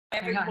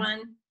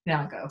Everyone.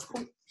 Now go.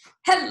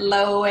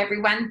 Hello,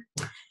 everyone.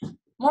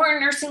 More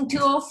Nursing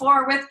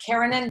 204 with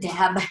Karen and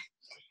Deb.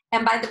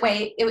 And by the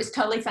way, it was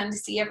totally fun to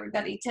see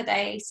everybody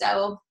today.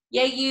 So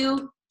yay,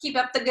 you keep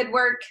up the good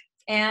work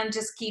and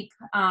just keep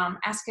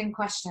asking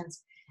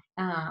questions,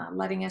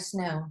 letting us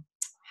know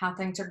how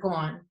things are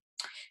going.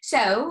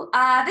 So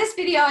this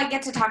video, I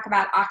get to talk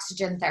about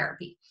oxygen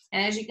therapy.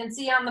 And as you can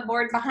see on the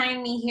board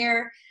behind me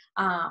here,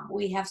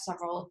 we have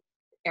several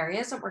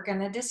areas that we're going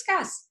to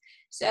discuss.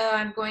 So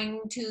I'm going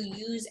to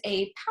use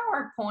a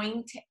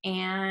PowerPoint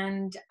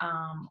and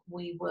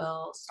we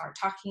will start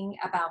talking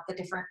about the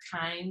different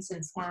kinds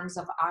and forms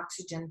of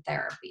oxygen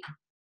therapy.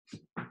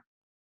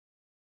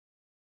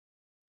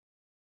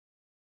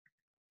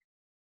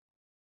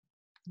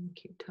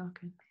 Keep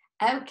talking.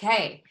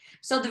 Okay,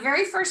 so the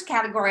very first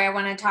category I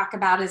want to talk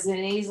about is the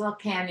nasal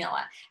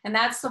cannula, and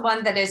that's the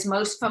one that is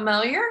most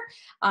familiar.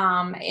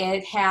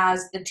 It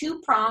has the two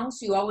prongs.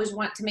 You always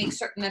want to make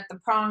certain that the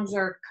prongs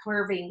are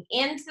curving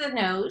into the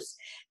nose.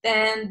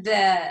 Then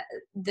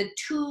the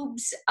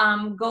tubes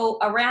go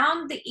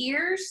around the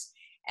ears,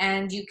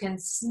 and you can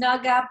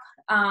snug up.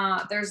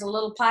 There's a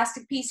little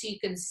plastic piece so you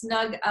can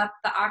snug up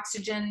the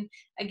oxygen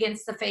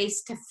against the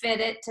face to fit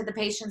it to the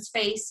patient's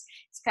face.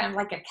 It's kind of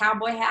like a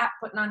cowboy hat,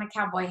 putting on a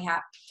cowboy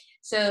hat.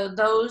 So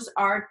those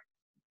are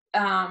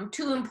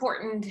two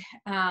important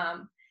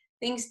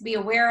things to be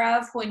aware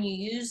of when you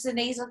use the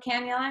nasal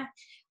cannula.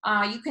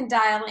 You can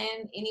dial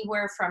in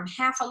anywhere from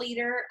 ½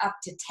 liter up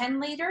to 10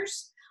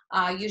 liters.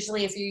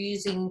 Usually if you're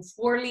using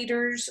 4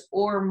 liters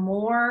or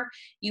more,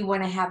 you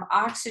want to have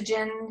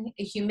oxygen,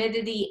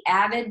 humidity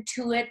added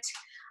to it.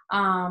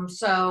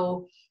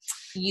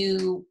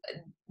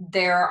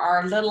 There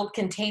are little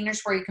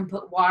containers where you can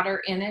put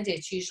water in it.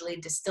 It's usually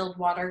distilled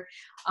water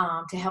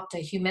to help to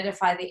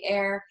humidify the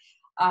air.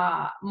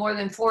 More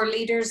than 4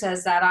 liters,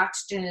 as that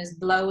oxygen is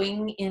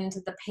blowing into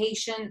the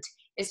patient,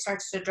 it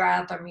starts to dry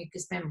out their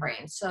mucous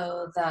membrane.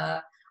 So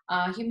the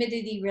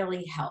humidity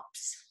really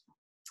helps.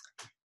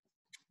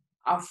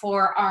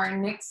 For our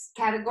next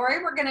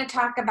category, we're going to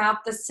talk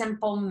about the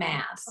simple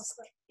mask.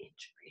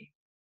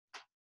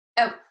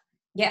 Oh,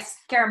 yes,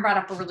 Karen brought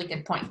up a really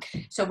good point.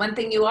 So one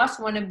thing you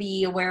also want to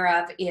be aware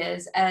of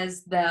is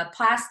as the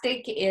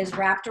plastic is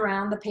wrapped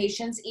around the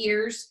patient's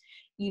ears,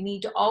 you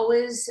need to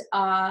always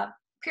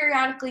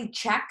periodically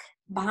check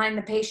behind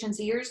the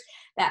patient's ears.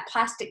 That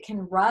plastic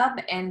can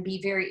rub and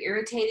be very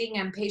irritating,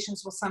 and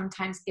patients will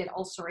sometimes get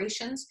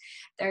ulcerations.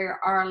 There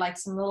are like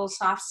some little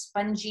soft,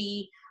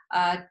 spongy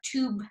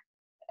tube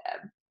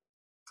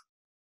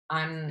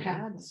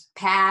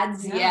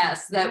pads, yeah,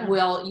 yes, that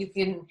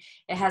yeah.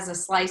 it has a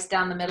slice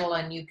down the middle,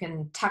 and you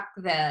can tuck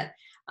the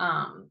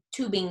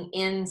tubing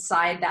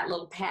inside that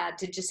little pad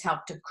to just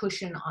help to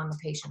cushion on the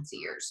patient's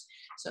ears.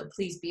 So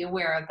please be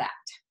aware of that.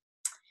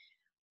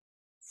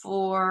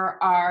 For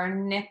our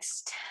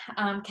next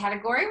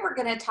category, we're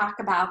going to talk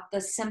about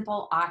the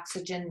simple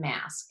oxygen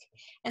mask.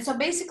 And so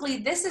basically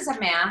this is a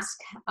mask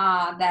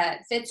that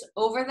fits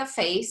over the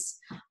face.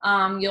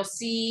 You'll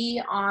see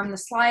on the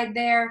slide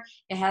there,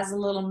 it has a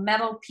little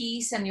metal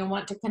piece, and you'll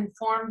want to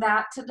conform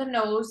that to the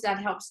nose.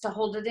 That helps to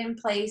hold it in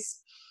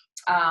place.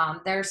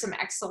 There's some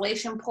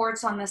exhalation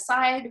ports on the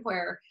side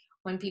where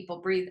when people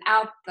breathe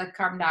out, the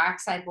carbon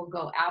dioxide will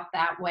go out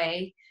that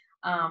way.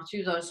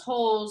 Through those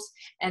holes,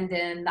 and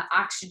then the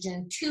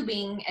oxygen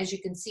tubing, as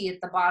you can see at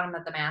the bottom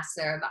of the mask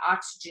there, the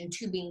oxygen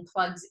tubing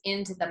plugs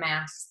into the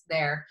mask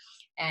there,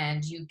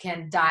 and you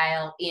can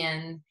dial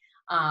in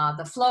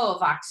the flow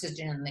of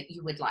oxygen that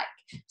you would like.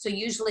 So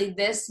usually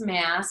this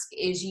mask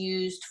is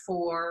used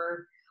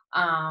for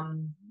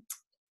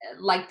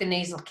like the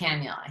nasal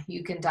cannula.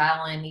 You can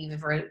dial in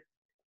either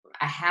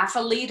a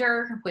 ½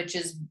 liter, which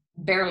is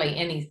barely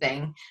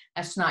anything.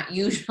 That's not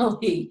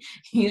usually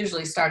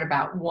start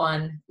about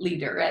 1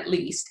 liter at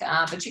least,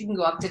 but you can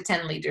go up to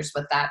 10 liters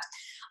with that.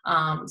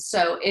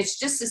 So it's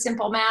just a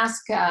simple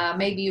mask.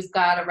 Maybe you've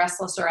got a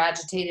restless or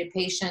agitated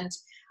patient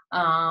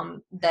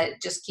that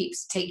just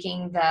keeps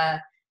taking the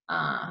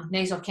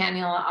nasal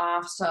cannula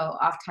off. So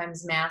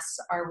oftentimes masks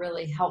are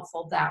really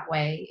helpful that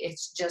way.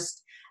 It's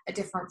just a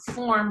different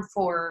form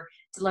for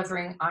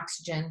delivering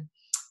oxygen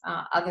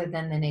other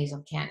than the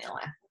nasal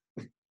cannula.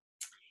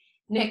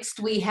 Next,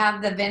 we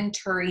have the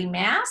Venturi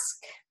mask.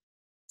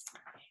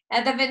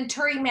 And the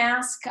Venturi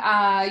mask,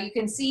 you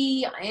can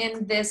see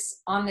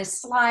on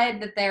this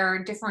slide that there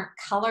are different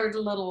colored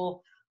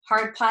little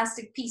hard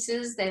plastic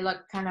pieces. They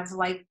look kind of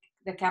like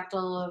the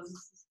Capitol.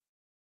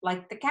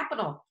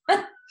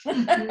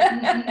 Kind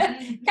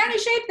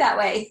of shaped that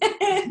way.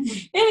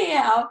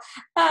 Anyhow,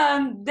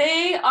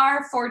 they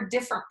are for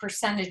different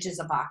percentages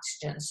of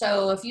oxygen.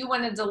 So if you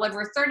want to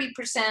deliver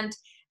 30%,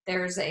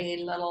 there's a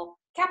little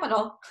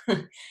capital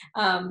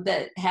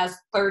that has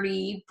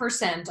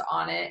 30%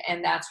 on it,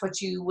 and that's what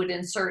you would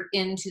insert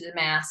into the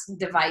mask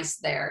device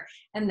there,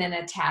 and then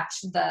attach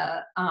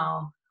the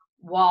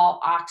wall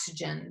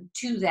oxygen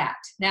to that.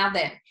 Now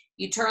then,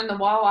 you turn the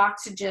wall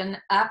oxygen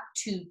up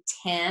to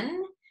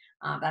 10.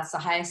 That's the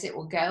highest it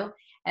will go.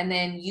 And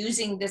then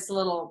using this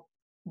little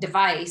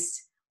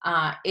device,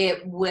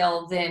 it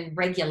will then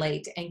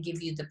regulate and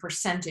give you the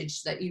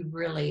percentage that you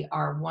really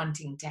are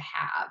wanting to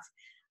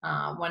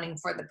have, wanting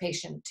for the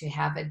patient to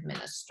have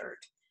administered.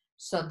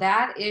 So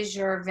that is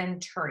your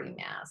Venturi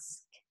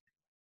mask.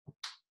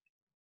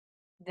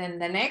 Then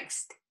the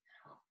next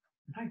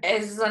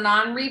is the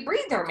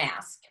non-rebreather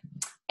mask.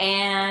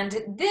 And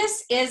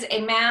this is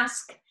a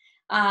mask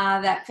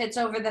that fits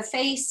over the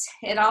face.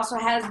 It also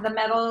has the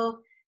metal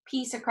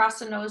piece across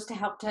the nose to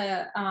help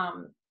to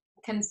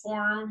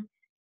conform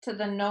to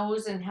the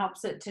nose and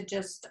helps it to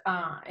just,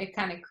 it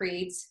kind of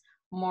creates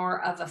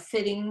more of a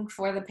fitting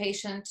for the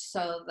patient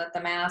so that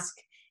the mask,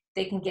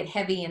 they can get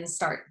heavy and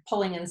start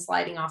pulling and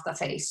sliding off the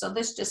face. So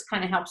this just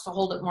kind of helps to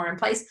hold it more in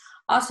place.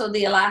 Also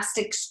the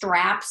elastic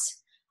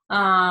straps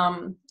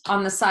on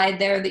the side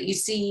there that you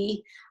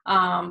see,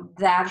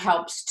 that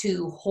helps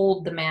to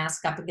hold the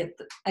mask up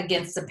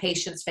against the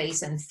patient's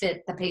face and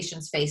fit the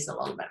patient's face a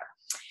little better.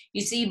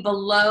 You see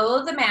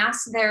below the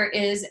mask there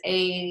is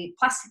a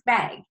plastic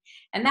bag,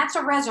 and that's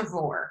a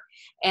reservoir,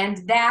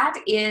 and that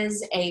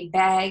is a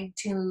bag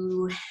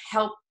to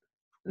help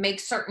make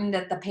certain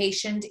that the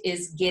patient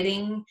is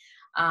getting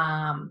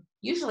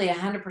usually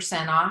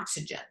 100%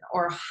 oxygen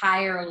or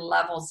higher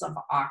levels of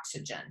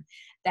oxygen.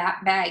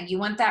 That bag, you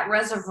want that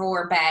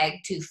reservoir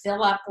bag to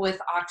fill up with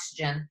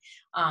oxygen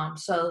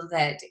so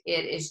that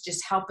it is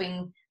just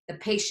helping the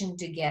patient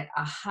to get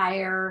a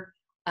higher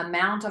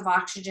amount of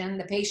oxygen.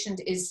 The patient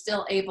is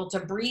still able to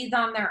breathe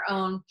on their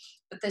own,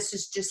 but this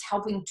is just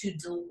helping to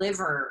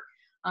deliver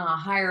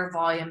higher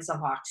volumes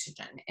of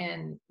oxygen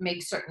and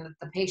make certain that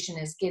the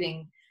patient is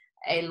getting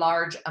a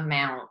large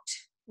amount.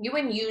 You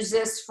wouldn't use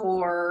this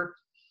for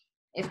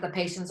if the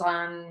patient's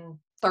on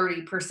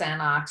 30%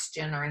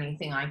 oxygen or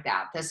anything like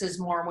that. This is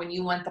more when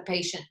you want the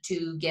patient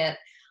to get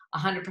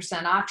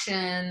 100%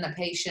 oxygen, the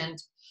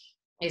patient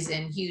is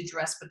in huge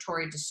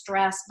respiratory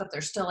distress, but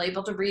they're still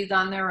able to breathe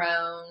on their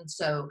own.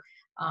 So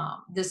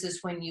this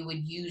is when you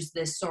would use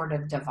this sort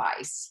of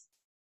device.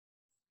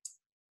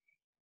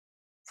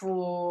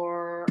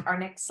 For our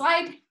next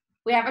slide,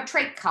 we have a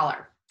trach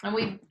collar. And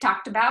we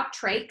talked about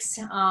trachs.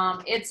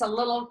 It's a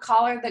little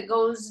collar that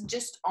goes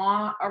just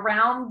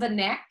around the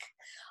neck.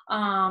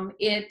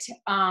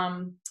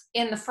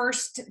 In the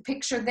first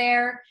picture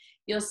there,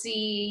 you'll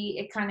see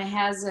it kind of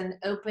has an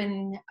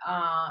open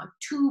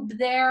tube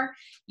there.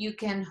 You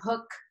can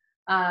hook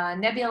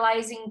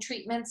nebulizing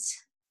treatments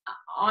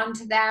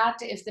onto that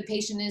if the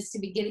patient is to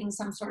be getting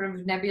some sort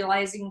of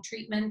nebulizing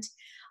treatment.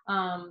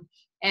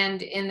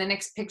 And in the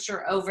next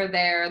picture over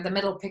there, the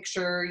middle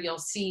picture, you'll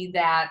see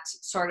that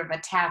sort of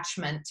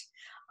attachment.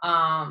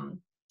 And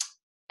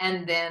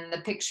then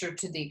the picture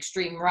to the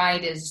extreme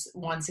right is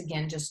once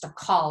again just a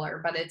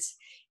collar, but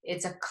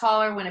it's a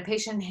collar when a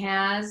patient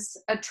has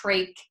a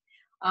trach.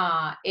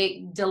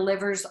 It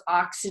delivers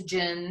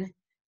oxygen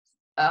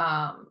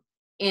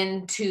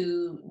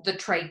into the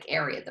trach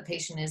area. The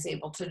patient is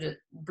able to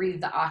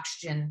breathe the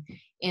oxygen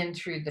in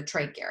through the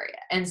trach area.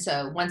 And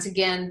so once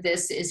again,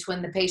 this is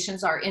when the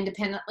patients are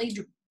independently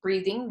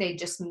breathing. They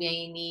just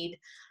may need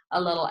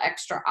a little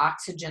extra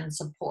oxygen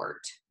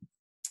support.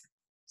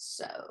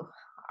 So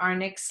our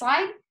next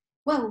slide.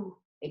 Whoa,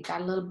 it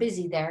got a little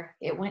busy there.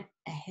 It went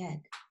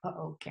ahead.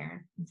 Uh-oh,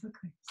 Karen. It's okay.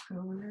 Let's go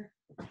over there.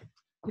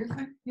 You're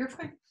fine. You're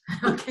fine.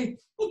 Okay.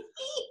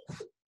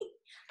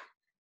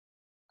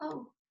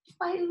 Oh,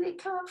 why do they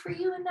come up for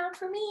you and not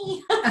for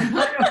me?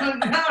 I don't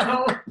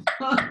know.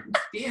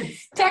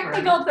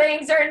 Technical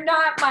things are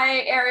not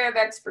my area of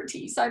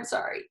expertise. I'm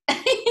sorry.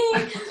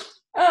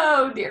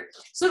 Oh dear.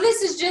 So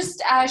this is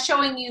just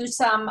showing you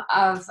some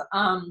of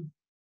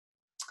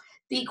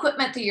the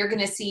equipment that you're going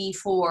to see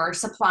for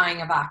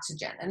supplying of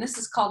oxygen. And this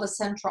is called a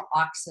central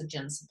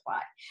oxygen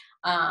supply.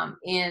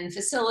 In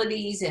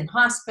facilities, in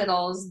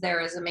hospitals, there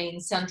is a main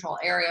central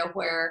area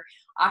where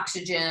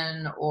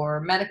oxygen or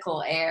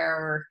medical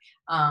air,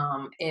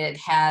 it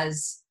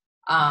has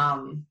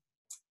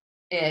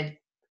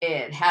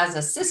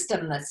a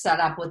system that's set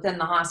up within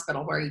the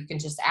hospital where you can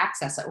just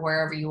access it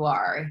wherever you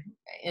are,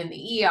 in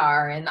the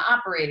ER, in the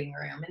operating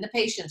room, in the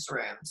patient's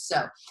room.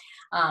 So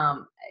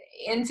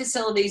in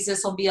facilities,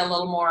 this will be a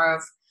little more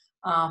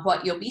of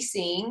what you'll be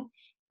seeing.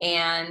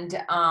 And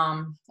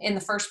in the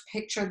first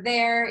picture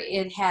there,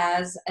 it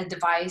has a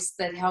device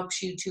that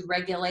helps you to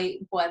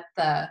regulate what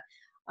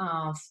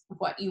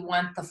you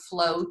want the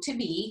flow to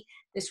be.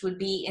 This would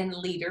be in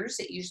liters.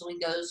 It usually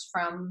goes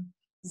from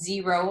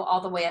 0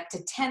 all the way up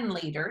to 10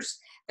 liters.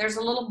 There's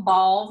a little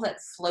ball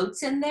that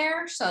floats in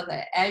there so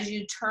that as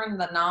you turn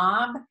the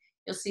knob,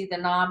 you'll see the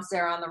knobs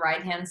there on the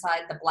right-hand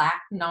side, the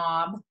black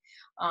knob.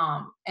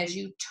 As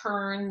you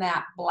turn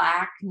that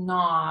black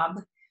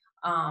knob,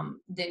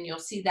 then you'll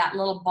see that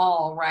little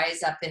ball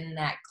rise up in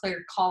that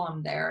clear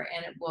column there,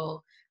 and it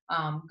will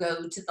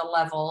go to the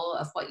level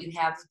of what you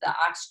have the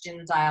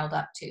oxygen dialed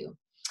up to.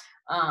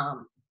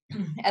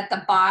 At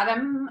the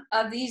bottom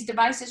of these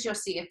devices, you'll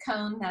see a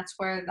cone. That's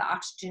where the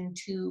oxygen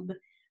tube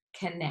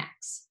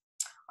connects.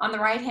 On the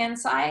right-hand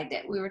side,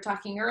 we were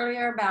talking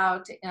earlier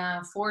about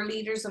 4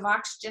 liters of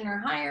oxygen or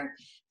higher,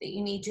 that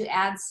you need to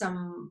add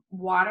some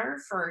water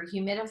for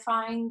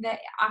humidifying the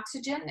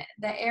oxygen,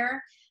 the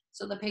air,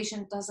 so the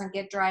patient doesn't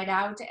get dried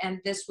out. And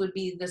this would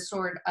be the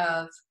sort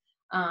of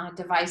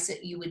device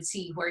that you would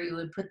see where you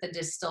would put the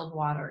distilled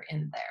water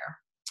in there.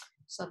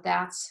 So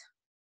that's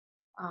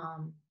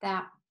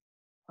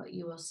what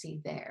you will see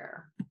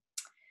there.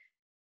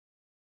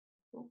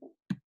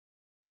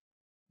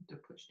 To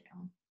push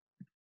down.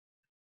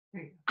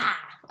 There you go.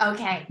 Ah,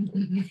 okay.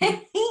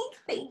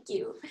 Thank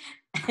you.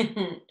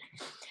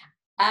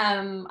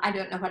 I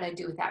don't know what I'd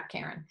do without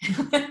Karen.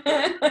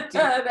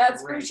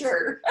 That's for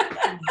sure.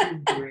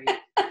 Great.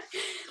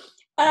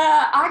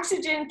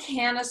 Oxygen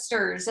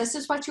canisters. This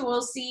is what you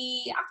will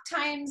see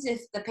oftentimes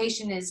if the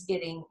patient is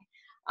getting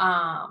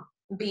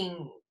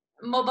being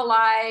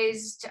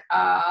mobilized.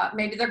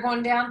 Maybe they're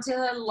going down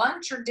to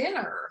lunch or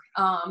dinner.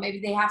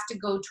 Maybe they have to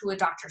go to a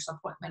doctor's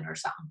appointment or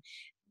something.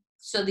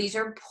 So these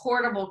are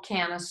portable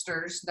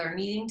canisters. They're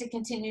needing to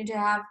continue to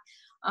have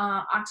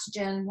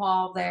oxygen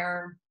while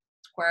they're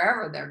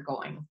wherever they're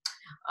going.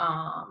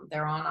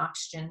 They're on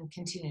oxygen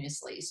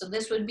continuously. So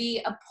this would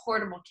be a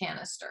portable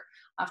canister.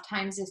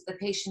 Oftentimes if the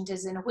patient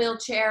is in a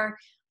wheelchair,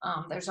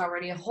 there's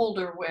already a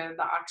holder where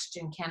the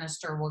oxygen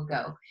canister will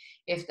go.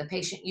 If the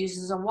patient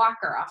uses a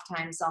walker,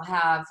 oftentimes they'll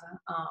have,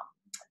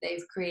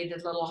 they've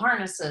created little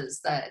harnesses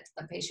that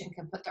the patient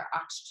can put their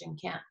oxygen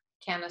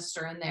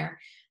canister in there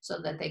so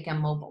that they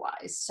can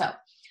mobilize. So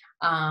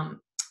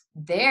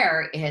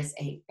there is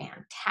a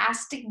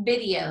fantastic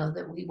video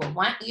that we will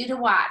want you to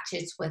watch.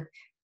 It's with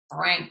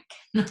Frank,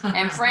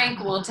 and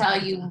Frank will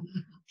tell you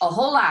a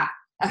whole lot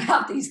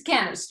about these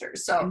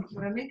canisters. So you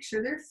want to make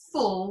sure they're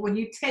full when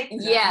you take them.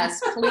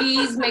 Yes,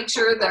 please make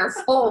sure they're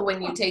full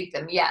when you take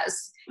them.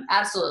 Yes,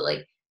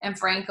 absolutely. And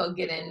Frank will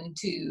get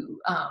into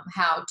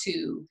how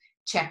to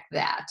check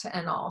that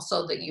and all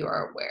so that you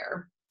are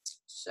aware.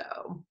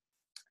 So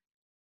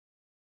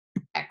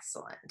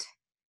excellent.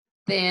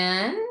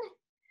 Then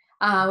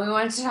we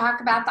wanted to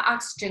talk about the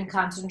oxygen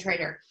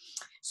concentrator.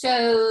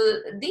 So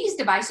these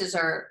devices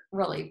are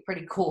really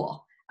pretty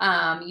cool.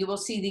 You will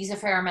see these a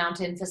fair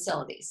amount in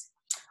facilities.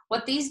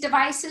 What these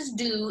devices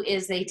do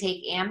is they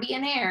take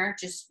ambient air,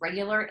 just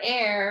regular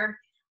air,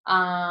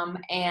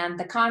 and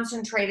the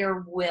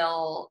concentrator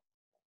will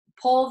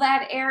pull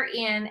that air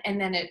in and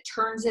then it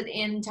turns it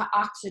into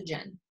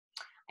oxygen.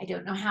 I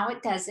don't know how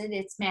it does it.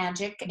 It's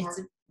magic.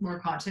 It's more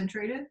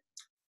concentrated?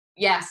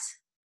 Yes.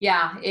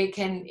 Yeah, it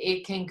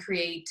can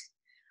create,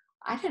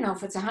 I don't know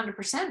if it's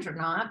 100% or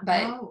not,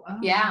 but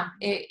yeah,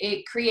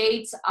 it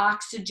creates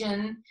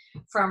oxygen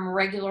from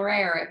regular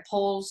air. It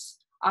pulls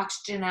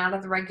oxygen out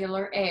of the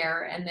regular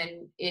air and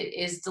then it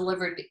is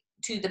delivered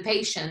to the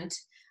patient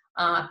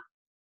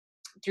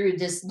through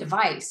this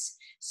device.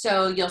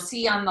 So you'll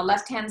see on the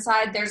left-hand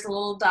side, there's a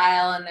little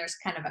dial and there's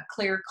kind of a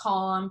clear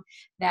column.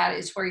 That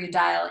is where you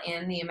dial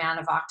in the amount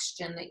of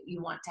oxygen that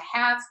you want to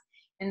have.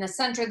 In the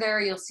center there,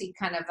 you'll see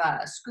kind of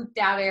a scooped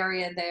out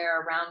area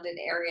there, a rounded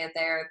area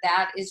there.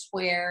 That is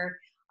where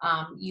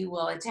you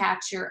will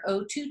attach your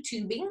O2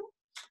 tubing.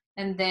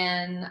 And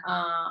then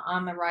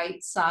on the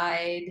right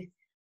side,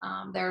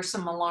 there are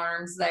some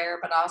alarms there,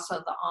 but also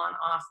the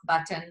on-off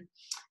button.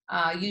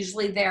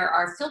 Usually there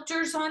are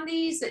filters on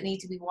these that need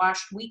to be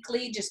washed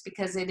weekly just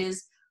because it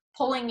is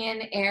pulling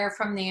in air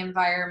from the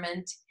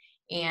environment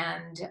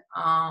and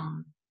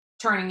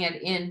turning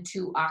it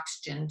into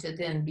oxygen to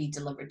then be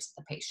delivered to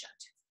the patient.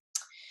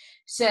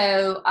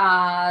 So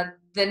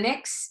the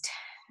next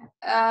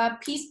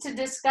piece to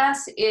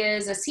discuss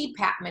is a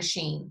CPAP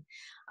machine.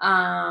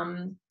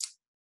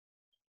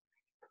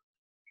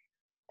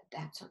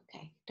 That's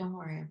okay. Don't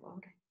worry about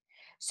it.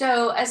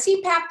 So a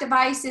CPAP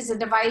device is a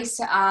device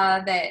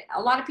that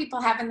a lot of people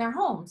have in their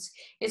homes.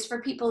 It's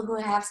for people who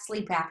have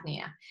sleep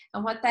apnea.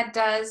 And what that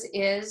does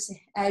is,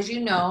 as you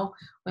know,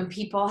 when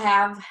people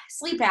have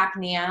sleep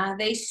apnea,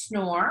 they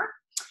snore.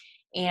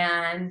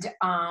 And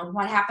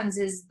what happens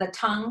is the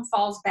tongue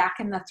falls back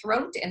in the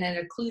throat and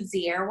it occludes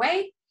the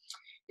airway.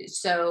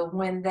 So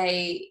when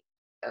they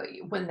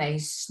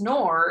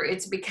snore,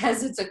 it's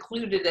because it's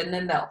occluded and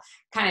then they'll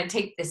kind of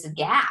take this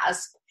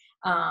gasp.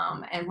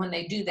 And when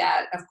they do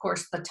that, of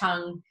course, the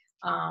tongue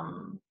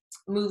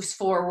moves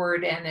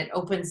forward and it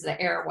opens the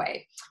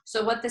airway.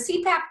 So what the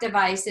CPAP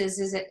device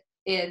is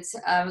it's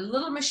a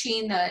little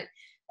machine that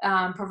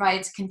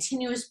provides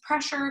continuous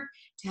pressure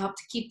to help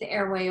to keep the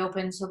airway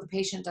open so the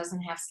patient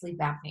doesn't have sleep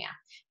apnea.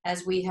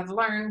 As we have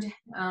learned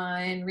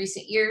in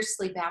recent years,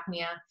 sleep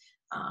apnea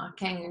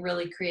can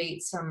really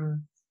create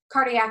some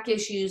cardiac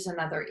issues and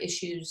other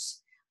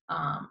issues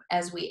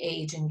as we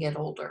age and get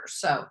older.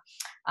 So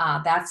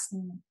that's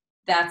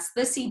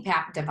the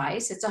CPAP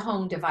device. It's a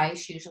home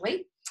device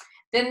usually.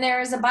 Then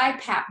there is a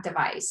BiPAP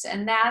device,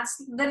 and that's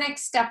the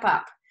next step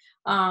up.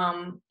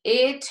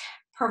 It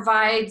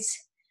provides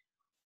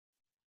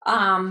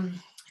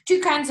Two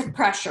kinds of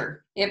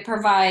pressure. It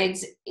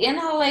provides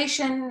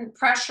inhalation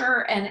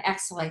pressure and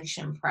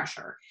exhalation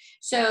pressure.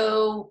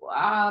 So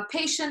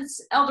patients,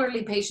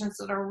 elderly patients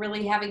that are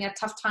really having a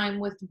tough time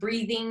with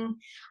breathing,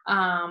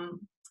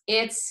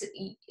 it's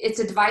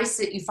a device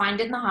that you find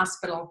in the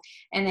hospital,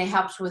 and it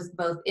helps with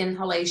both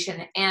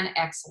inhalation and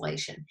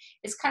exhalation.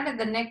 It's kind of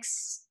the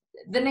next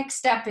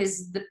step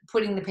is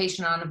putting the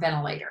patient on a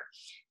ventilator.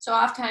 So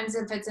oftentimes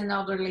if it's an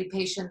elderly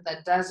patient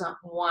that doesn't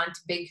want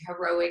big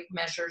heroic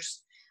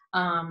measures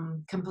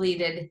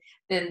completed,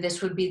 then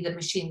this would be the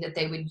machine that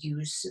they would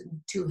use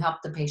to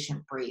help the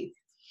patient breathe.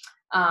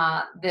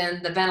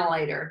 Then the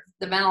ventilator.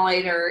 The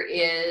ventilator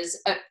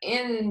is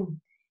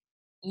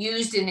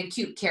used in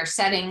acute care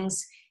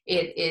settings.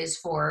 It is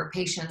for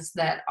patients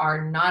that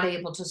are not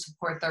able to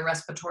support their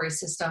respiratory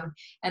system,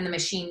 and the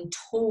machine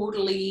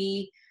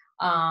totally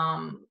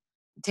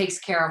takes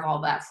care of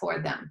all that for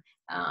them.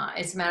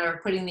 It's a matter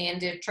of putting the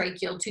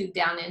endotracheal tube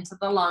down into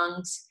the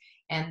lungs,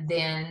 and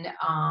then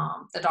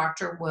the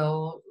doctor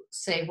will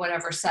say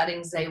whatever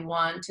settings they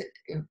want.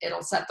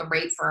 It'll set the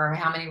rate for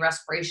how many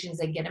respirations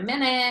they get a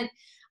minute,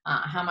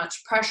 how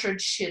much pressure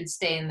should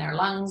stay in their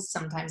lungs.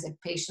 Sometimes if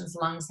patients'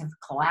 lungs have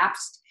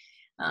collapsed,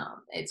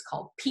 it's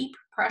called PEEP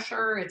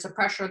pressure. It's a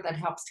pressure that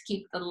helps to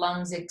keep the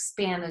lungs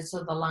expanded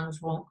so the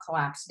lungs won't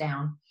collapse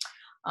down.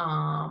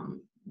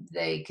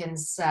 They can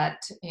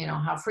set,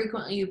 how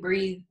frequently you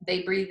breathe,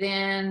 they breathe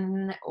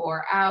in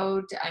or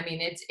out. I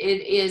mean, it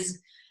is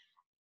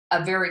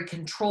a very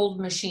controlled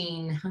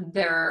machine.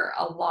 There are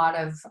a lot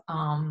of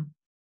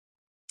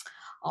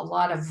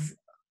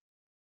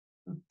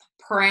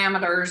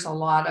parameters, a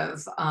lot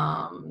of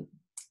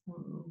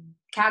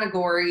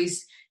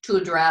categories to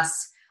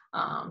address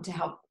to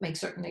help make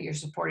certain that you're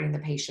supporting the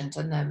patient,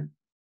 and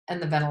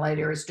the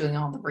ventilator is doing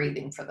all the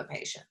breathing for the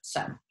patient. So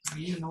I'm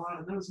using a lot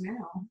of those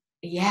now.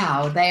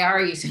 Yeah, they are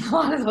using a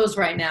lot of those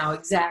right now.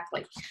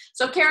 Exactly.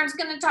 So Karen's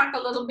going to talk a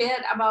little bit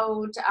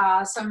about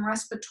some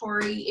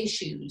respiratory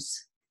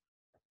issues.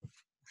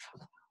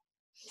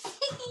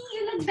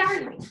 You look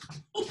darling.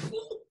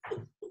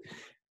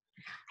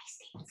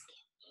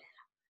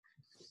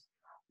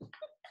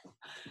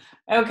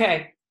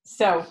 Okay,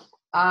 so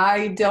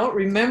I don't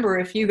remember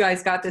if you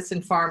guys got this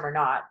in pharm or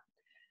not.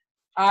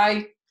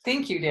 I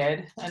think you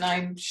did, and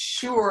I'm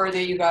sure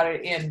that you got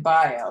it in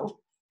bio.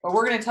 But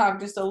we're going to talk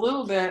just a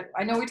little bit.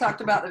 I know we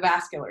talked about the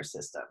vascular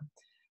system,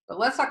 but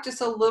let's talk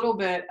just a little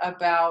bit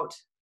about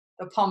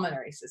the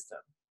pulmonary system,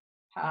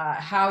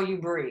 how you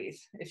breathe.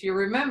 If you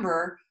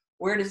remember,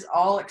 where does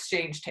all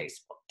exchange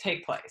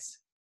take place?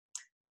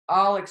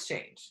 All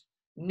exchange.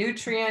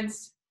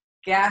 Nutrients,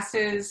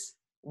 gases,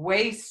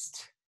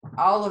 waste,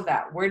 all of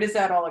that. Where does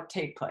that all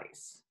take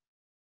place?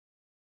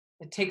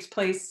 It takes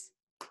place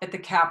at the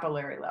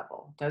capillary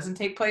level. It doesn't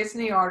take place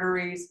in the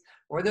arteries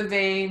or the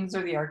veins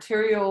or the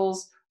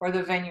arterioles or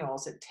the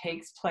venules. It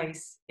takes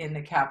place in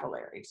the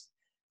capillaries.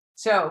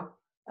 So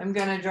I'm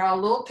going to draw a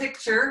little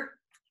picture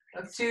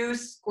of two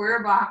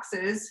square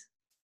boxes,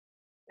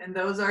 and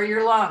those are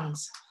your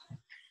lungs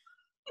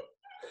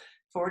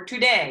for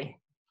today.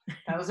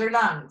 Those are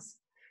lungs.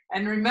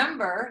 And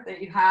remember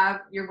that you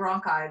have your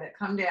bronchi that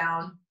come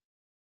down,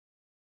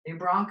 a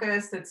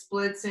bronchus that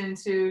splits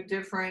into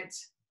different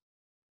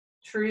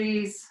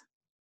trees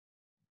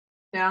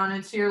down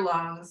into your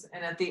lungs.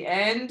 And at the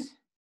end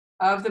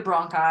of the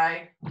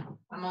bronchi,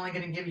 I'm only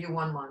going to give you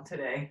one lung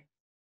today.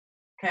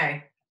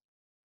 Okay.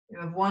 You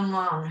have one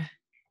lung.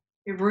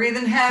 You're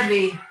breathing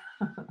heavy.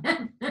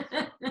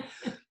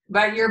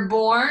 But you're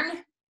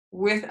born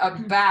with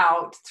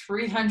about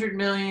 300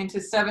 million to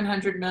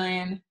 700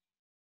 million,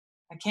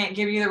 I can't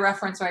give you the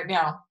reference right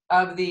now,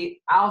 of the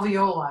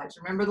alveoli.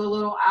 Remember the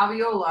little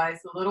alveoli,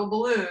 the little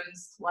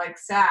balloons like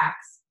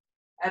sacs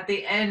at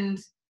the end,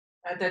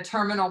 at the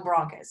terminal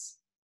bronchus,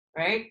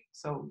 right?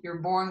 So you're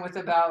born with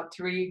about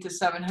 300 to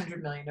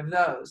 700 million of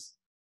those.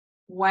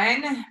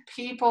 When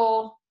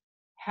people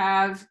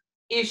have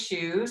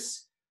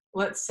issues,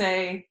 let's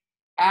say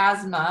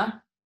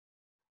asthma,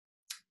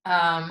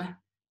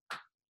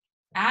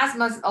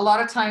 asthma a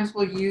lot of times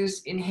will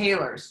use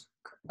inhalers,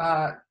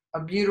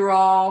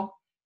 albuterol,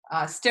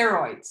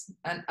 steroids,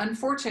 and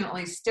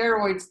unfortunately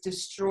steroids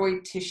destroy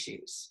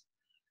tissues.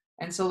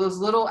 And so those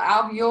little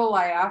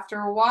alveoli,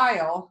 after a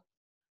while,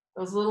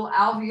 those little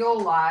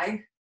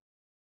alveoli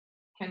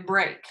can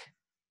break.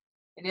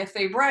 And if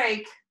they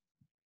break,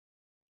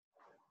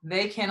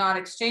 they cannot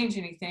exchange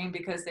anything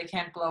because they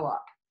can't blow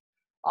up.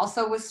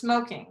 Also with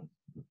smoking,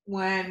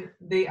 when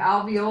the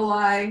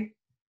alveoli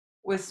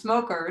with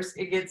smokers,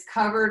 it gets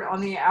covered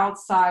on the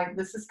outside.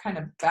 This is kind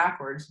of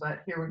backwards, but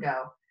here we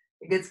go.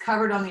 It gets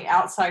covered on the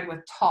outside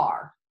with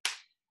tar.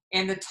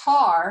 And the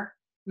tar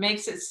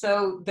makes it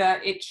so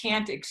that it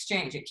can't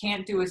exchange. It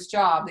can't do its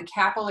job. The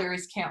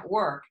capillaries can't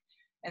work.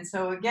 And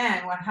so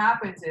again, what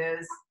happens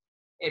is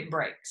it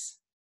breaks.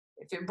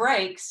 If it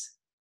breaks,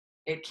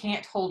 it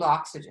can't hold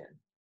oxygen.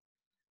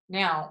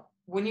 Now,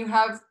 when you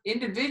have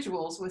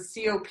individuals with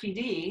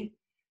COPD,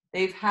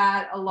 they've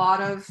had a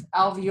lot of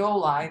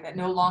alveoli that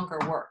no longer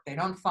work. They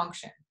don't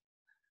function.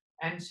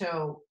 And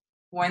so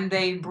when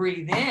they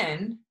breathe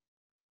in,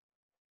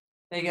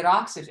 they get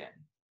oxygen.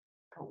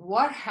 But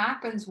what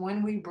happens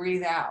when we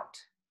breathe out?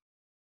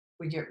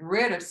 We get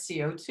rid of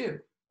CO2.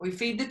 We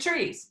feed the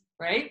trees,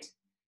 right?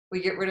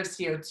 We get rid of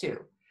CO2.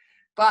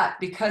 But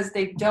because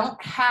they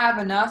don't have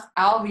enough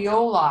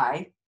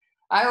alveoli,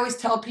 I always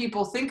tell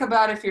people, think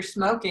about if you're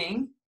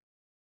smoking,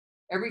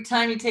 every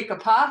time you take a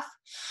puff,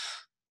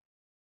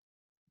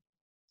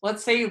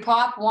 let's say you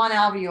pop one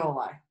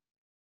alveoli.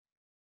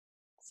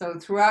 So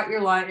throughout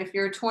your life, if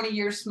you're a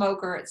 20-year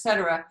smoker,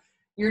 etc.,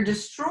 you're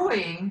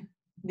destroying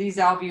these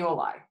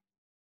alveoli.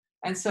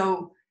 And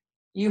so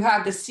you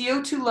have the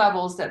CO2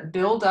 levels that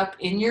build up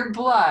in your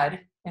blood.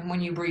 And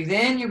when you breathe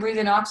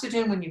in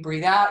oxygen. When you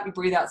breathe out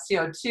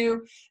CO2,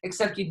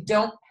 except you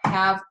don't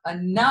have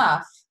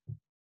enough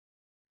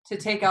to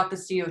take out the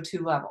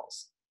CO2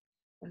 levels.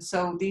 And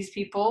so these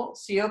people,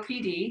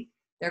 COPD,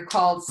 they're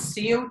called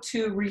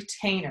CO2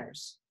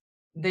 retainers.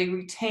 They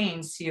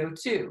retain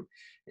CO2.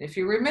 If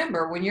you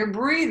remember, when you're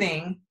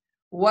breathing,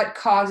 what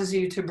causes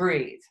you to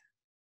breathe?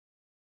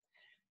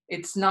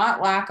 It's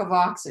not lack of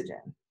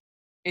oxygen.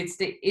 It's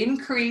the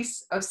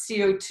increase of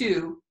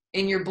CO2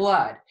 in your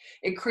blood.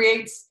 It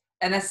creates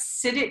an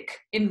acidic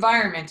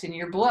environment in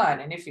your blood.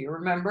 And if you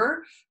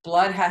remember,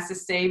 blood has to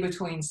stay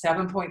between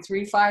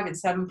 7.35 and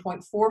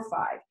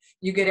 7.45.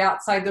 You get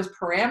outside those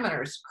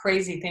parameters,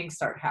 crazy things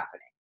start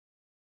happening.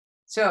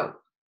 So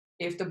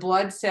if the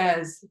blood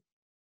says,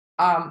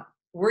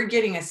 we're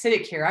getting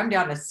acidic here, I'm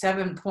down to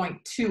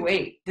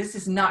 7.28, this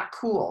is not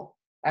cool,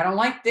 I don't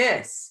like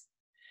this,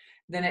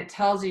 then it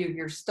tells you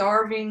you're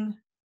starving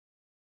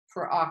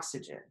for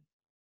oxygen.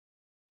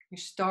 You're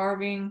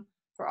starving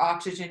for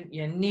oxygen.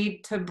 You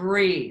need to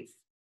breathe.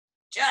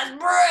 Just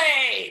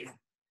breathe.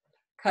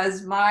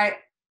 Because my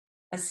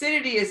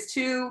acidity is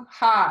too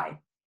high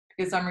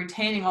because I'm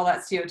retaining all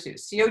that CO2.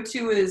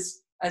 CO2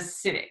 is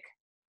acidic.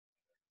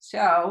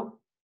 So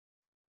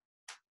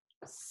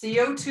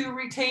CO2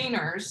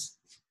 retainers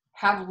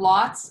have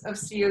lots of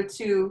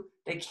CO2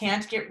 they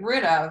can't get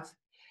rid of.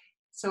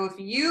 So if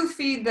you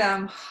feed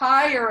them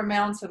higher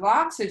amounts of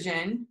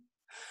oxygen,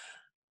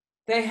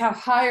 they have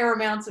higher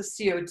amounts of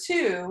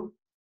CO2,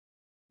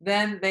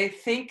 then they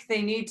think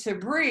they need to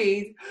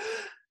breathe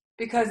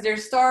because they're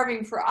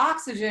starving for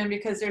oxygen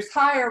because there's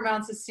higher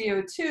amounts of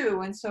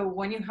CO2. And so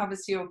when you have a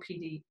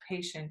COPD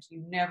patient,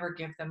 you never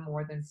give them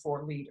more than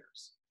 4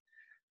 liters.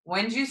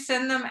 When you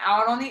send them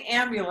out on the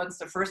ambulance,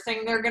 the first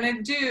thing they're going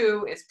to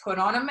do is put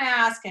on a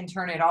mask and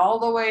turn it all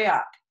the way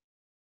up.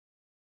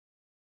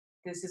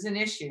 This is an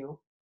issue,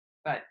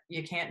 but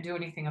you can't do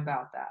anything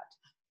about that.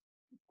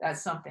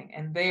 That's something.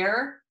 And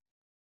their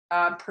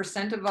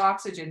percent of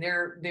oxygen,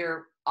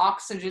 their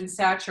oxygen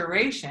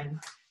saturation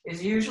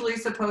is usually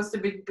supposed to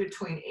be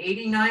between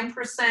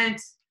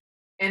 89%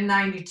 and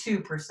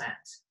 92%.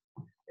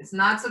 It's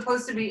not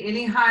supposed to be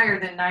any higher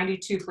than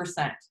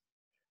 92%.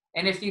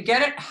 And if you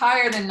get it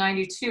higher than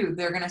 92,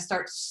 they're going to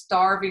start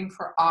starving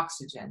for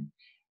oxygen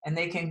and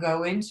they can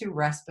go into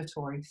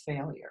respiratory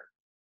failure.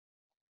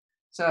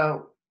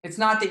 So it's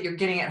not that you're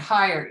getting it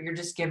higher, you're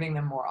just giving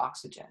them more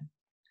oxygen.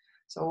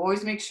 So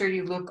always make sure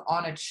you look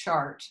on a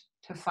chart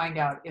to find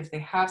out if they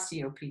have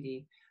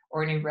COPD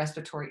or any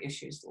respiratory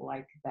issues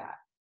like that.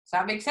 Does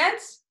that make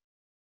sense?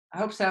 I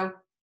hope so.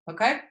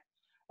 Okay.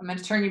 I'm going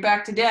to turn you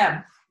back to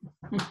Deb.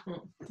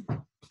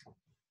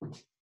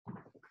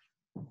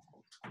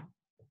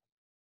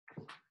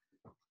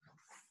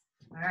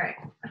 All right.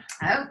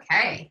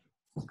 Okay.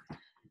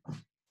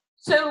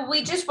 So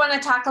we just want to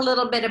talk a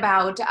little bit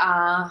about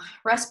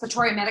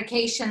respiratory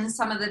medications,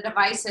 some of the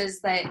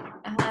devices that,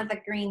 the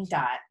green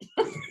dot.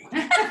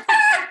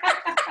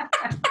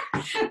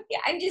 Yeah,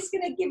 I'm just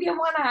going to give you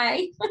one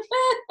eye,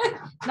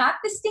 not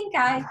the stink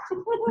eye.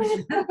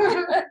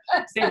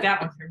 Save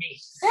that one for me.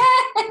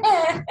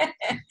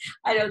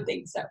 I don't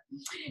think so.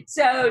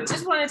 So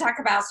just want to talk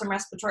about some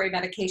respiratory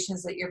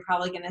medications that you're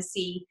probably going to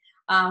see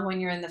when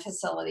you're in the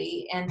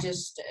facility and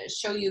just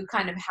show you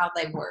kind of how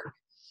they work.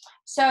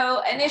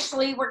 So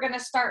initially, we're going to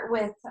start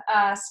with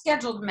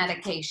scheduled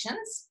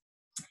medications.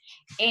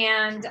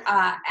 And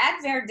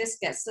Advair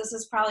discus, this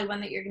is probably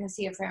one that you're going to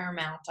see a fair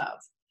amount of.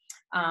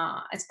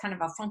 It's kind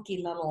of a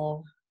funky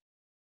little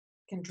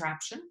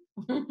contraption.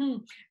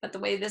 But the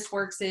way this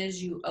works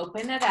is you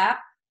open it up.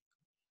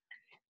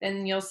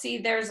 Then you'll see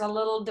there's a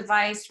little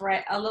device,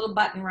 a little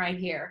button right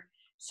here.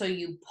 So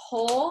you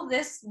pull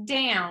this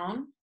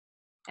down.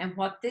 And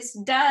what this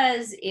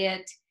does,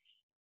 it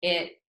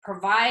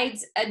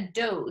provides a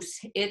dose.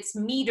 It's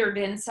metered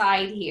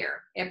inside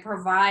here. It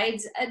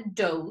provides a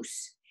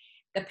dose.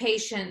 The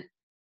patient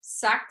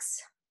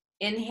sucks,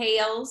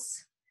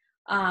 inhales.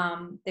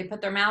 They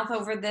put their mouth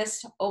over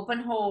this open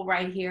hole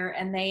right here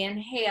and they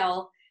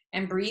inhale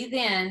and breathe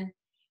in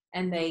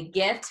and they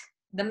get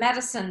the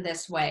medicine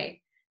this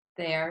way.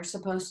 They're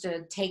supposed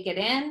to take it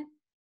in,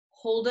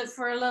 hold it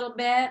for a little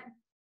bit,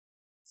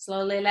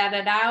 slowly let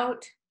it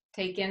out,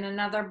 take in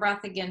another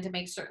breath again to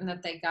make certain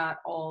that they got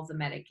all the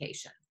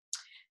medication.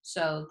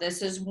 So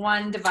this is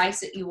one device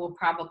that you will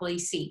probably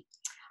see.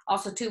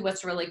 Also too,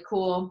 what's really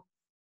cool,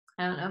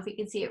 I don't know if you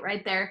can see it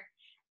right there,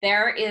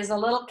 there is a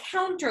little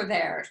counter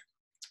there.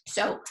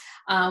 So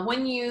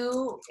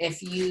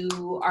if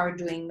you are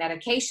doing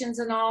medications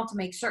and all, to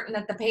make certain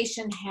that the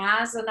patient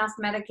has enough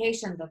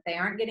medication, that they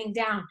aren't getting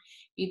down,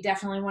 you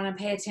definitely want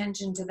to pay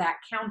attention to that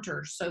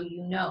counter so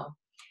you know.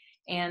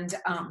 And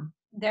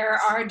there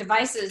are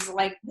devices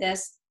like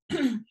this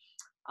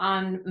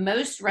on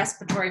most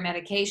respiratory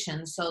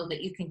medications so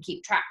that you can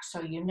keep track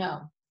so you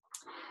know.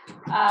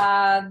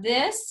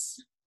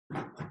 This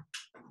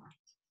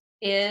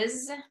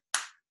is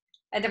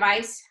a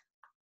device.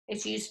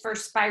 It's used for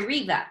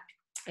Spiriva.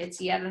 It's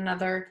yet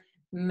another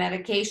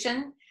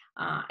medication.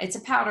 It's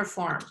a powder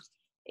form.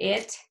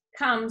 It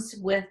comes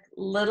with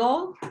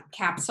little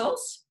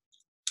capsules.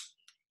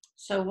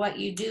 So what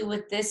you do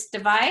with this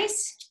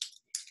device,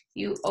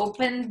 you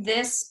open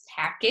this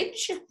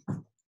package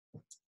and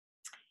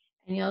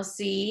you'll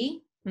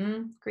see,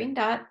 green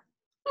dot.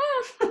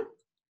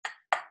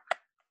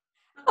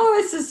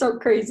 Oh, this is so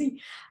crazy.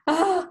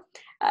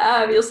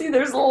 You'll see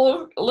there's a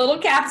little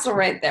capsule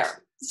right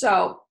there.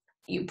 So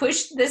you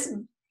push this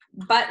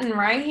button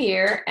right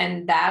here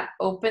and that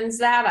opens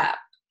that up.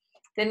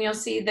 Then you'll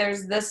see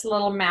there's this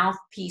little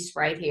mouthpiece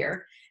right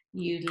here.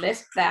 You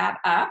lift that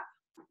up.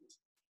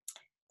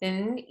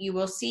 Then you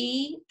will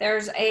see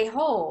there's a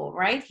hole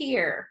right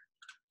here.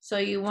 So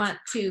you want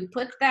to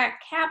put that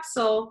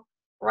capsule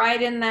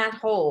right in that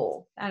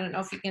hole. I don't know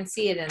if you can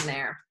see it in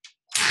there.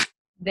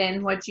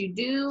 Then what you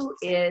do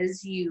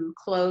is you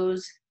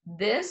close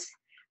this.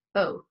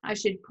 Oh, I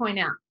should point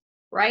out,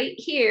 right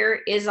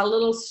here is a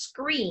little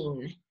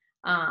screen.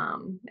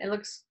 It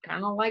looks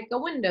kind of like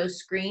a window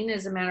screen,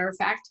 as a matter of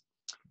fact,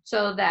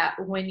 so that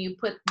when you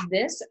put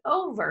this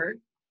over,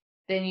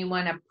 then you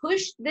want to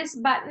push this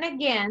button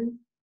again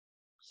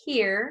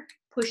here,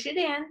 push it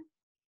in.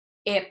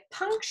 It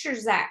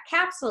punctures that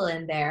capsule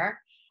in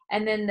there,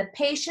 and then the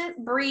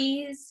patient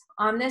breathes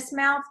on this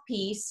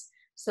mouthpiece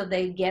so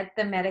they get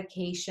the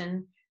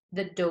medication,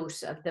 the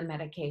dose of the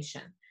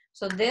medication.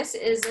 So this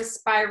is a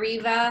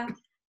Spiriva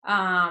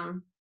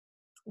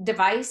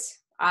device.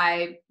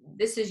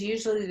 This is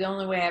usually the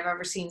only way I've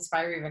ever seen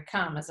Spiriva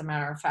come, as a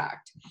matter of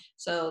fact.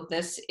 So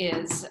this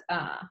is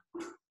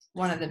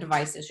one of the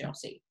devices you'll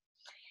see.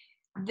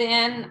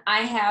 Then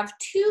I have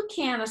 2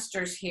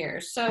 canisters here.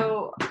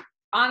 So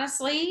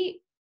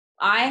honestly,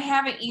 I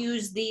haven't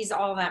used these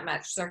all that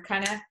much. They're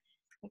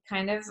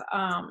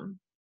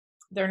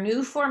they're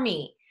new for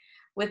me.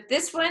 With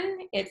this one,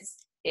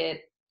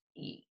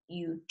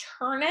 you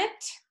turn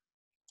it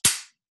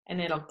and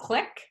it'll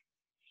click,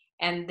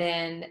 and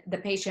then the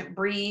patient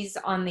breathes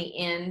on the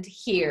end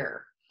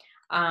here.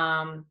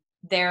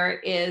 There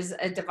is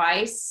a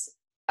device,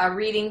 a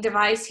reading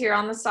device here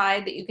on the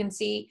side that you can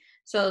see,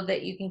 so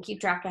that you can keep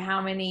track of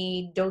how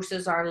many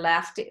doses are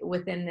left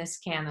within this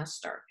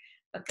canister.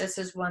 But this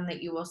is one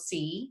that you will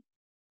see.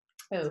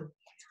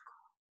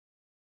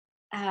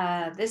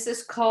 This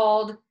is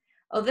called,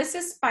 this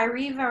is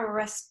Spiriva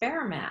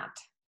Respiramat.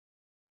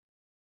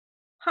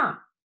 Huh.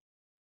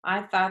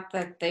 I thought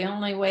that the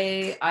only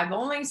way, I've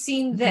only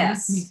seen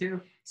this. Me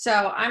too.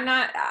 So I'm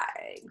not,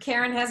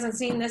 Karen hasn't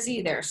seen this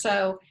either.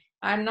 So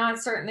I'm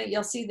not certain that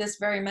you'll see this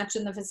very much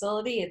in the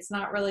facility. It's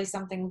not really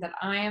something that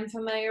I am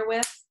familiar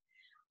with.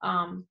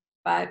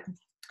 But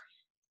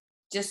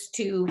just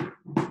to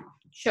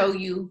show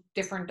you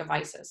different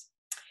devices.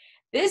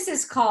 This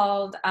is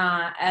called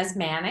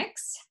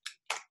Asmanics.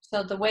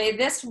 So the way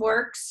this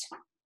works,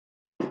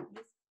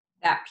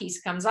 that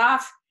piece comes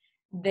off,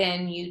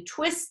 then you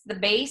twist the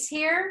base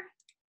here,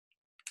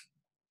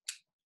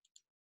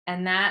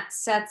 and that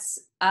sets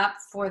up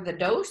for the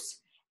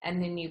dose,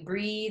 and then you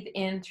breathe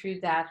in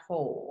through that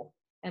hole,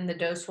 and the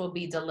dose will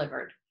be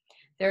delivered.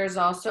 There's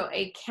also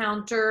a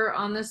counter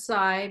on the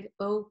side.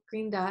 Oh,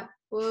 green dot.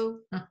 Whoa.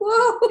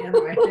 Whoa. The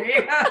other way. There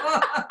you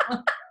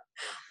go.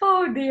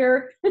 Oh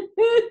dear.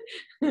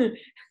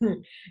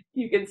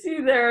 You can see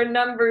there are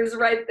numbers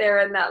right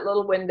there in that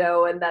little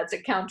window, and that's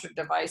a counter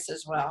device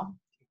as well.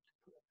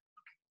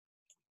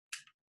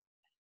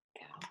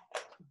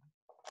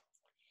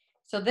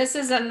 So this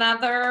is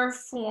another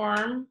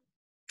form.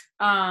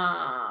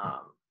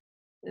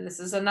 This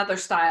is another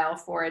style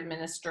for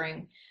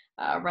administering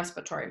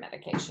respiratory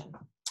medication.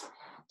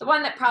 The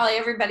one that probably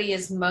everybody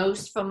is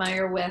most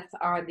familiar with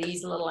are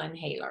these little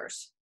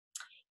inhalers.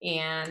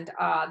 And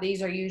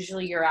these are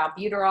usually your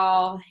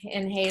albuterol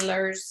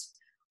inhalers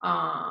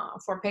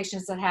for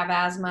patients that have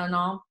asthma and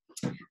all.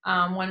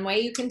 One way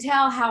you can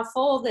tell how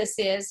full this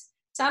is,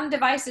 some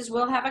devices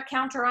will have a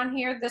counter on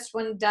here. This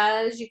one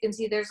does. You can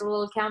see there's a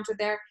little counter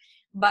there.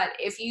 But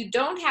if you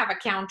don't have a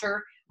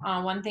counter,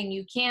 one thing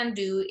you can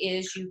do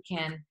is you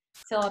can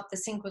fill up the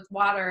sink with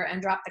water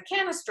and drop the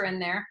canister in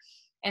there.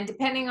 And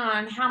depending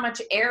on how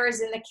much air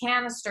is in the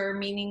canister,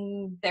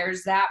 meaning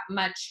there's that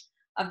much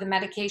of the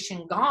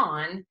medication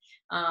gone,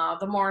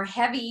 the more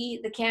heavy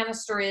the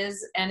canister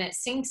is and it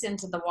sinks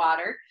into the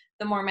water,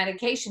 the more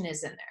medication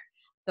is in there.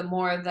 The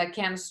more the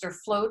canister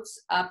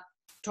floats up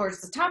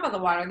towards the top of the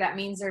water, that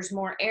means there's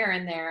more air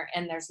in there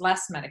and there's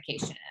less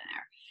medication in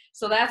there.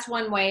 So that's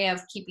one way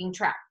of keeping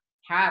track.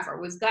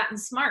 However, we've gotten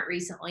smart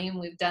recently and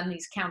we've done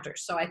these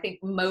counters. So I think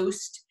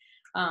most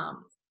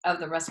of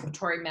the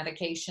respiratory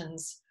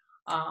medications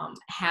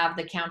have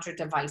the counter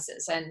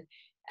devices, and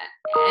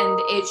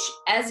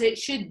as it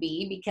should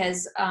be,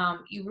 because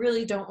you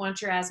really don't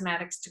want your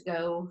asthmatics to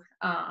go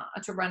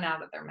to run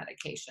out of their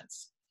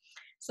medications.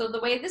 So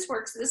the way this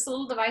works, this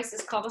little device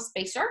is called a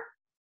spacer,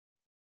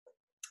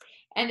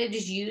 and it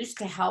is used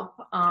to help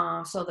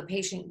so the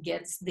patient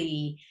gets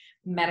the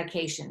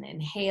medication,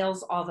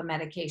 inhales all the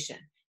medication.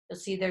 You'll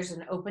see there's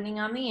an opening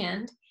on the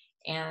end,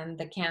 and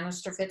the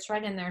canister fits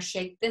right in there.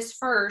 Shake this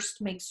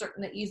first, make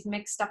certain that you've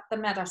mixed up the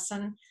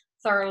medicine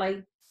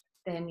thoroughly.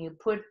 Then you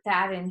put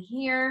that in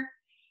here,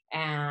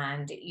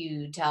 and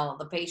you tell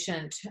the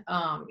patient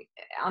on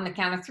the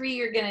count of 3,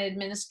 you're going to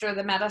administer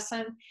the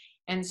medicine.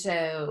 And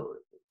so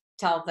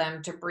tell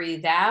them to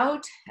breathe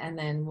out, and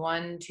then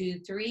 1, 2,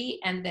 3.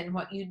 And then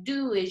what you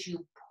do is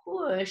you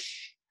push.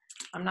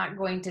 I'm not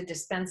going to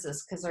dispense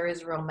this because there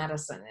is real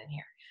medicine in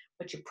here,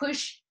 but you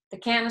push the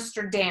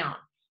canister down,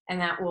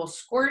 and that will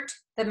squirt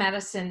the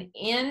medicine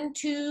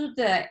into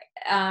the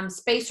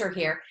spacer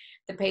here.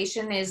 The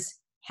patient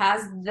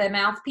has the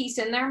mouthpiece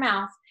in their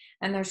mouth,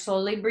 and they're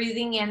slowly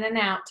breathing in and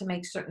out to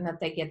make certain that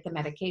they get the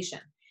medication.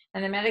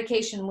 And the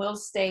medication will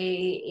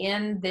stay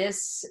in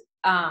this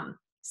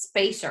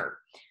spacer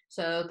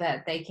so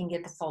that they can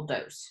get the full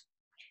dose.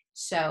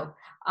 So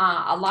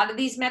a lot of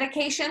these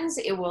medications,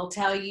 it will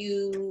tell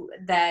you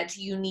that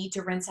you need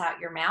to rinse out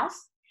your mouth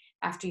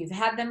after you've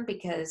had them,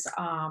 because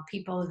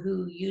people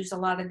who use a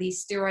lot of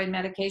these steroid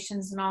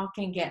medications and all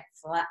can get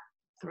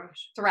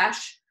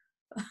thrush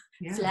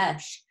in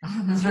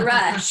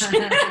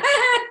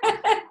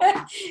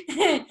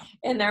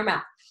their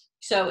mouth.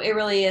 So it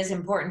really is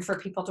important for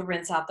people to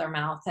rinse out their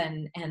mouth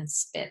and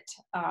spit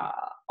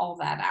all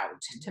that out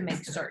to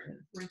make certain.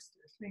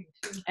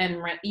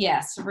 And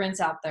rinse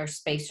out their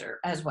spacer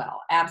as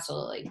well.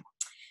 Absolutely.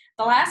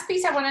 The last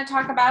piece I want to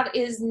talk about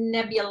is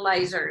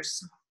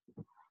nebulizers.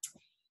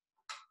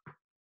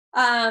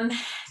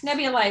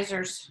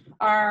 Nebulizers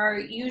are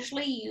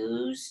usually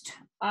used,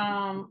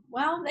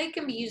 well, they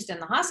can be used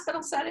in the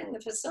hospital setting, the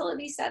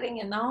facility setting,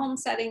 in the home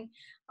setting.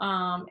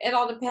 It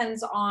all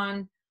depends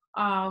on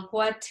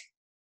what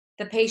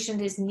the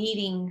patient is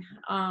needing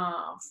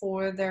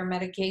for their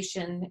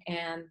medication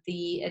and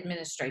the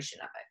administration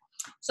of it.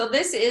 So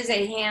this is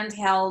a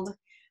handheld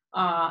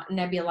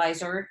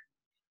nebulizer.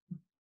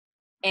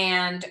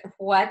 And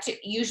what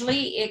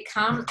usually it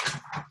comes,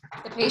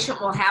 the patient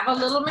will have a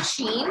little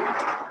machine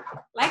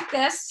like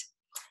this,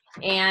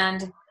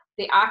 and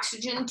the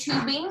oxygen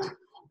tubing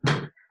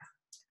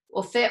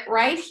will fit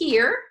right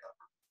here.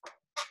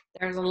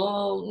 There's a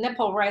little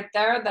nipple right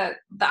there that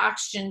the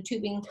oxygen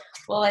tubing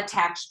will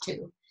attach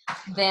to.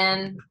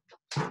 Then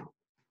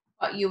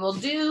what you will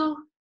do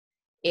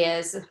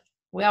is,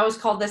 we always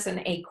call this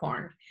an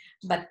acorn,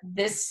 but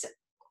this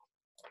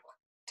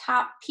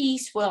top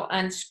piece will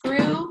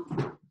unscrew.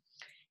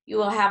 You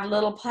will have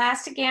little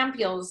plastic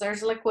ampules.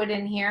 There's liquid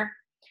in here.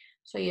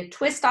 So you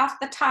twist off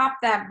the top,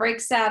 that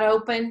breaks that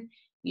open.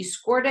 You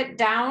squirt it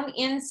down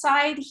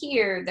inside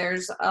here.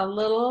 There's a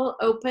little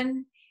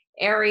open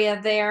area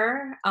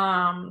there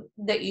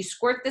that you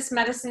squirt this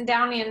medicine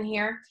down in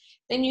here.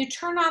 Then you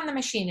turn on the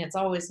machine. It's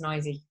always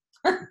noisy.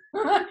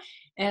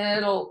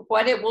 And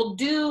what it will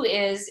do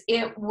is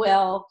it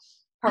will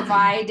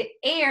provide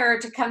air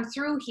to come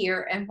through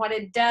here. And what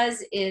it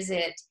does is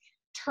it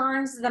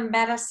turns the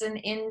medicine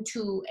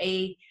into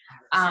a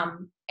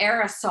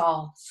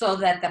aerosol, so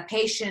that the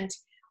patient,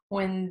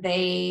 when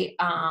they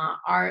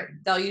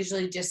they'll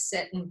usually just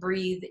sit and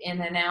breathe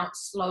in and out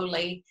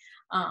slowly.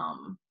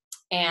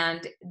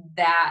 And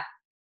that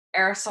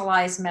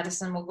aerosolized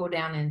medicine will go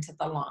down into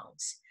the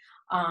lungs.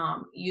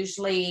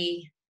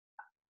 Usually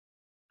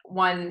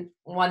one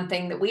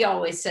thing that we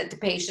always said to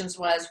patients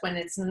was,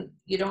 when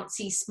you don't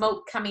see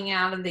smoke coming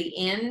out of the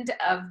end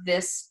of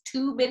this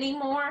tube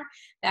anymore,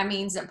 that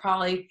means that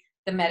probably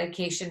the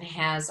medication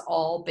has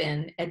all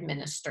been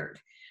administered.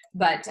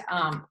 But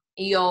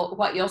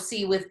what you'll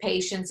see with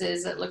patients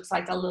is it looks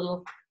like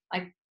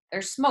like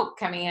there's smoke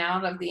coming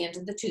out of the end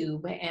of the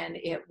tube, and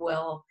it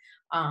will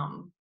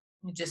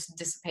just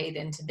dissipate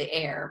into the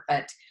air.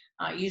 But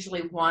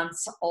usually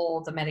once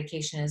all the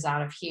medication is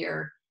out of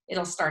here,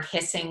 it'll start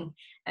hissing,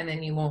 and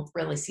then you won't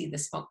really see the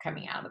smoke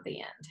coming out of the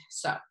end.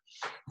 So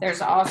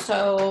there's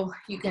also,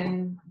 you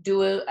can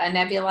do a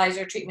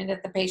nebulizer treatment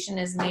if the patient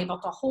isn't able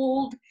to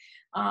hold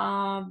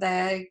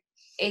the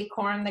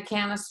acorn, the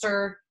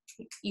canister.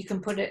 You can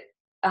put it,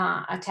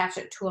 attach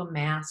it to a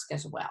mask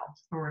as well.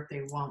 Or if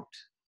they won't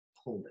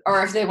hold it.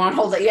 Or if they won't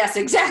hold it. Yes,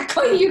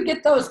 exactly. You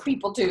get those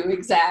people too.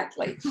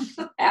 Exactly.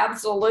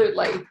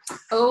 Absolutely.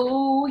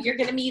 Oh, you're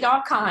going to meet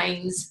all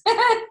kinds.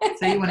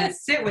 So you want to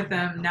sit with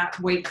them, not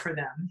wait for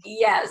them.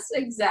 Yes,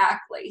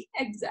 exactly.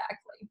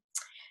 Exactly.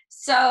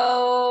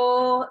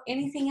 So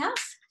anything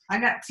else? I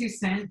got 2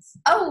 cents.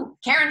 Oh,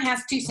 Karen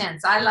has 2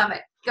 cents. I love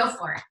it. Go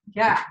for it.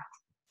 Yeah.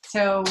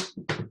 So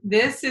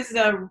this is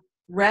a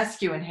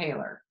rescue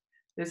inhaler.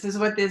 This is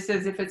what this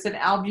is. If it's an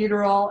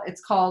albuterol,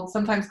 it's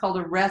sometimes called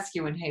a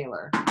rescue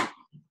inhaler.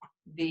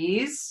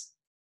 These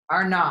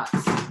are not.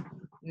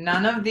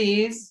 None of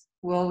these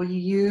will be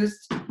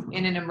used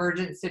in an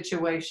emergent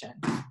situation.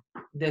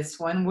 This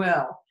one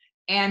will.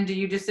 And do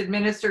you just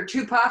administer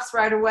 2 puffs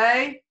right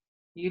away?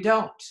 You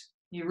don't.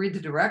 You read the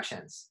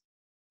directions.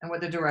 And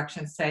what the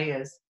directions say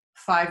is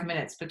 5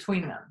 minutes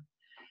between them.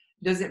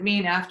 Does it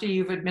mean after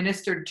you've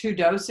administered 2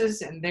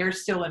 doses and they're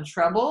still in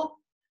trouble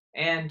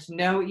and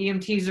no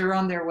EMTs are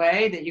on their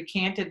way that you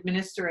can't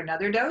administer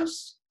another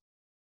dose?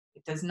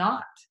 It does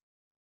not.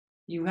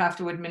 You have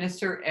to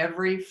administer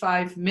every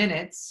 5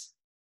 minutes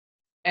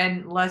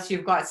unless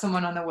you've got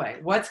someone on the way.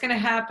 What's going to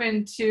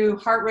happen to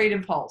heart rate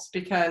and pulse?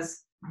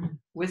 Because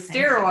with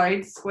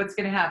steroids, what's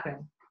going to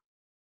happen?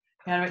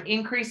 You have an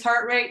increased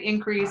heart rate,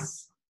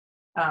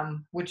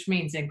 which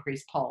means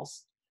increased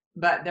pulse.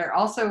 But they're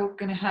also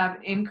going to have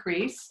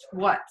increased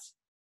what?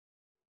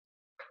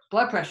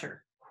 Blood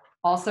pressure.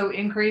 Also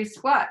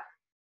increased what?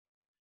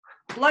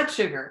 Blood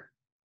sugar.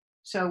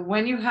 So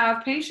when you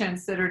have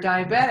patients that are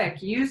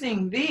diabetic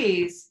using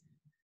these,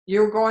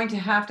 you're going to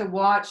have to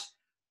watch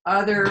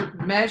other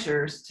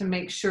measures to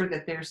make sure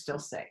that they're still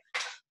safe.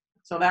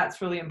 So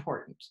that's really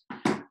important.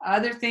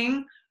 Other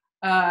thing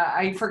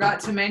I forgot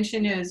to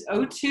mention is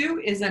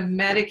O2 is a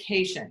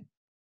medication.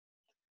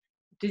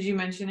 Did you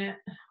mention it?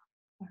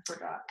 I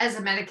forgot. As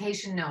a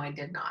medication, no, I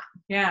did not.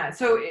 Yeah,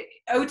 so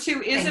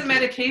O2 is a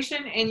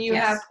medication, and you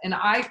have, and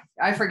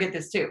I forget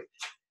this too.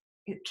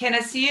 Can a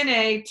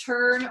CNA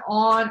turn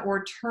on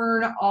or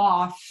turn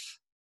off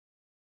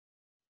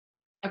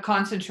a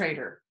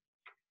concentrator?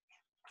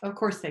 Of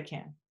course they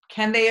can.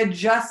 Can they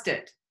adjust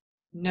it?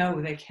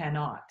 No, they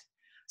cannot.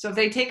 So if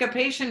they take a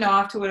patient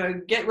off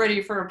to get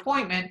ready for an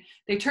appointment,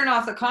 they turn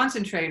off the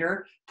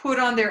concentrator, put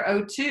on their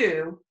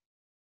O2,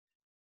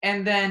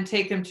 and then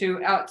take them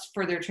out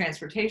for their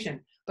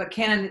transportation. But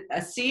can a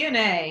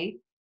CNA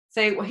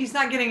say, well, he's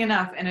not getting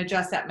enough and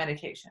adjust that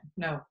medication?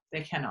 No,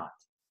 they cannot.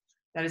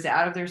 That is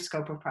out of their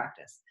scope of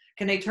practice.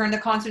 Can they turn the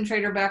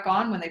concentrator back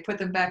on when they put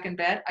them back in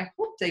bed? I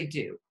hope they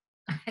do.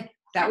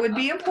 That would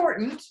be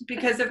important,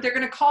 because if they're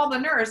going to call the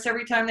nurse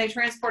every time they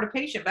transport a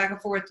patient back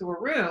and forth to a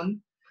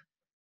room,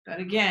 but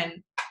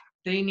again,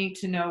 they need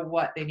to know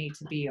what they need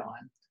to be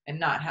on and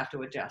not have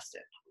to adjust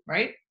it,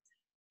 right?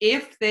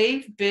 If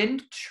they've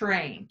been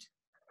trained.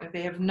 If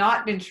they have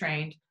not been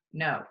trained,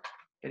 no.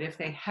 But if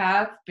they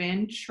have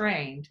been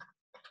trained,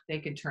 they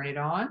can turn it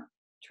on,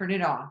 turn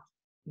it off,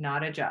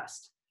 not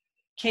adjust.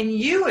 Can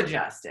you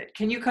adjust it?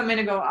 Can you come in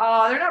and go,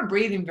 oh, they're not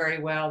breathing very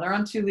well. They're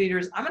on 2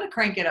 liters. I'm going to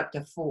crank it up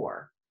to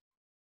 4.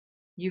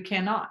 You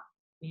cannot.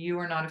 You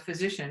are not a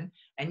physician,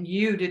 and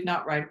you did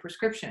not write a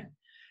prescription.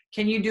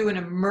 Can you do an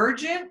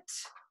emergent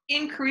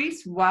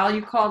increase while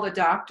you call the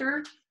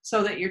doctor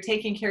so that you're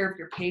taking care of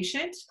your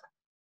patient?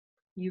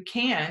 You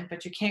can,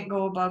 but you can't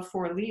go above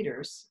 4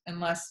 liters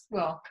unless,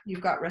 well,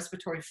 you've got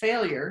respiratory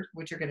failure,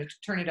 which you're going to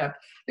turn it up.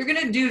 You're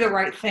going to do the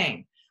right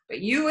thing. But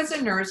you as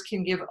a nurse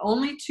can give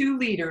only 2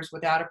 liters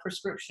without a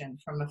prescription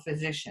from a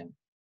physician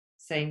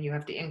saying you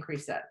have to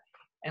increase that,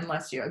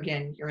 unless you're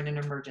in an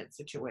emergent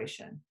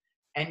situation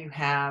and you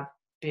have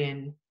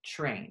been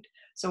trained.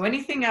 So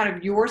anything out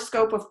of your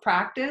scope of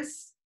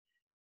practice,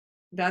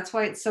 that's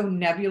why it's so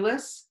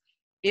nebulous.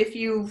 If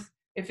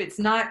it's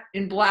not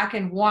in black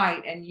and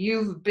white and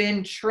you've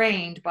been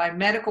trained by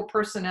medical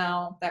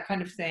personnel, that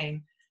kind of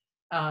thing,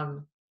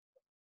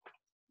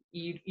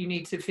 you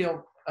need to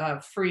feel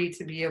free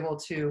to be able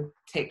to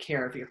take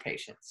care of your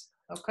patients.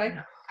 Okay?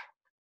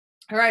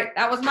 All right,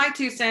 that was my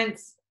 2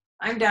 cents.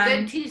 I'm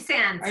done. Good 2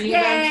 cents. Are you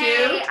done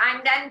too?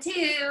 I'm done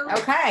too.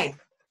 Okay.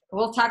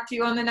 We'll talk to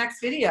you on the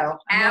next video.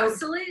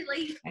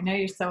 Absolutely. I know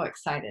you're so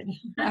excited.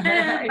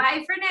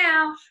 Bye for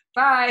now.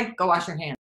 Bye. Go wash your hands.